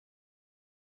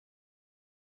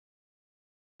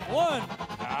1.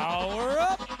 Power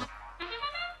up.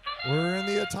 We're in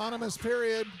the autonomous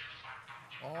period.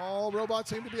 All robots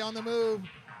seem to be on the move.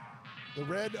 The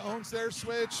red owns their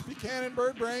switch. Buchanan,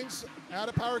 Bird Brains add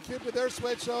a power cube to their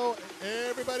switch, so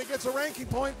everybody gets a ranking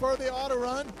point for the auto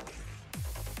run.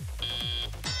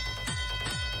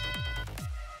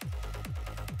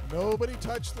 Nobody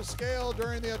touched the scale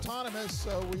during the autonomous,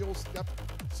 so we'll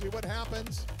see what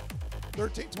happens.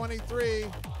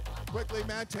 13:23. Quickly,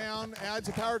 Madtown adds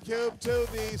a power cube to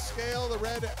the scale. The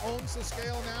red owns the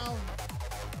scale now.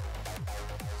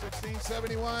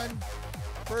 16:71.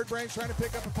 Bird Brains trying to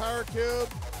pick up a power cube.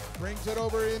 Brings it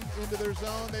over into their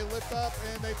zone. They lift up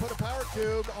and they put a power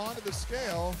cube onto the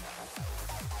scale.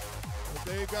 But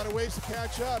they've got a ways to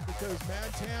catch up because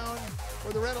Madtown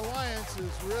for the Red Alliance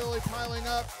is really piling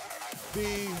up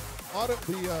the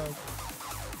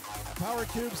power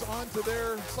cubes onto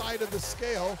their side of the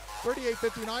scale.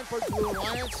 38:59 for the Blue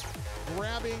Alliance,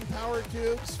 grabbing power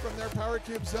cubes from their power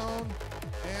cube zone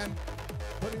and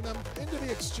putting them into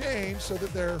the exchange so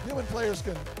that their human players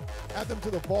can add them to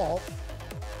the vault.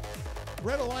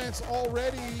 Red Alliance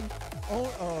already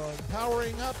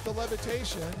powering up the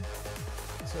levitation,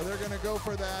 so they're going to go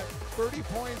for that 30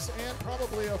 points and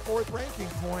probably a 4th ranking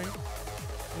point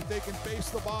if they can face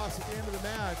the boss at the end of the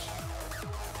match.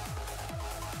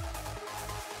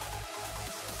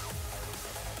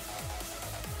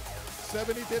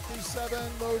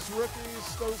 $70.57, those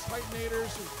rookies, those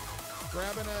Titanators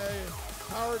grabbing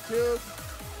a power cube.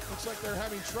 Looks like they're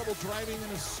having trouble driving in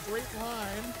a straight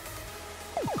line.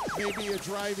 Maybe a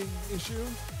driving issue.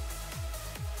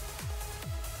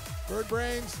 Bird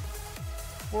Brains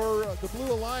for the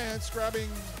Blue Alliance grabbing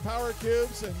power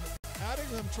cubes and adding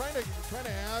them, trying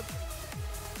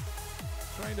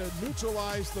to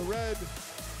neutralize the red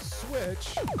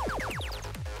switch.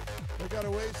 They got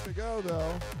a ways to go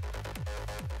though.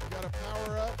 They got to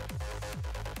power up.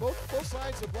 Both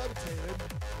sides have levitated.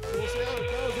 We'll see how it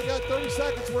goes. We got 30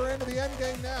 seconds. We're into the end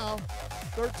game now.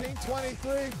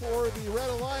 13:23 for the Red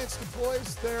Alliance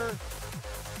deploys their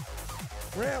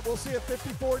ramp. We'll see if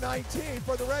 54:19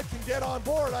 for the Red can get on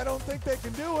board. I don't think they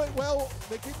can do it. Well,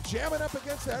 they keep jamming up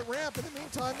against that ramp. In the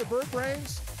meantime, the Bird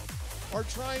Brains are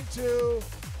trying to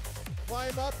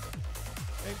climb up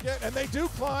and they do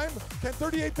climb. Can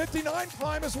 38:59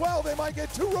 climb as well? They might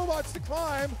get 2 robots to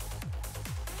climb.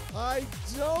 I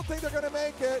don't think they're going to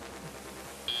make it.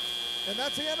 And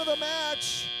that's the end of the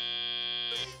match.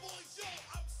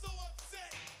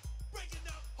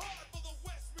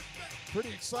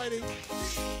 Pretty exciting.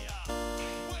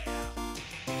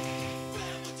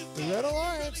 The Red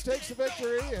Alliance takes the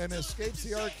victory and escapes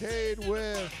the arcade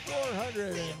with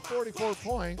 444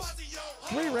 points,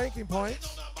 3 ranking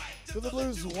points. To the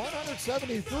Blues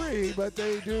 173, but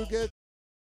they do get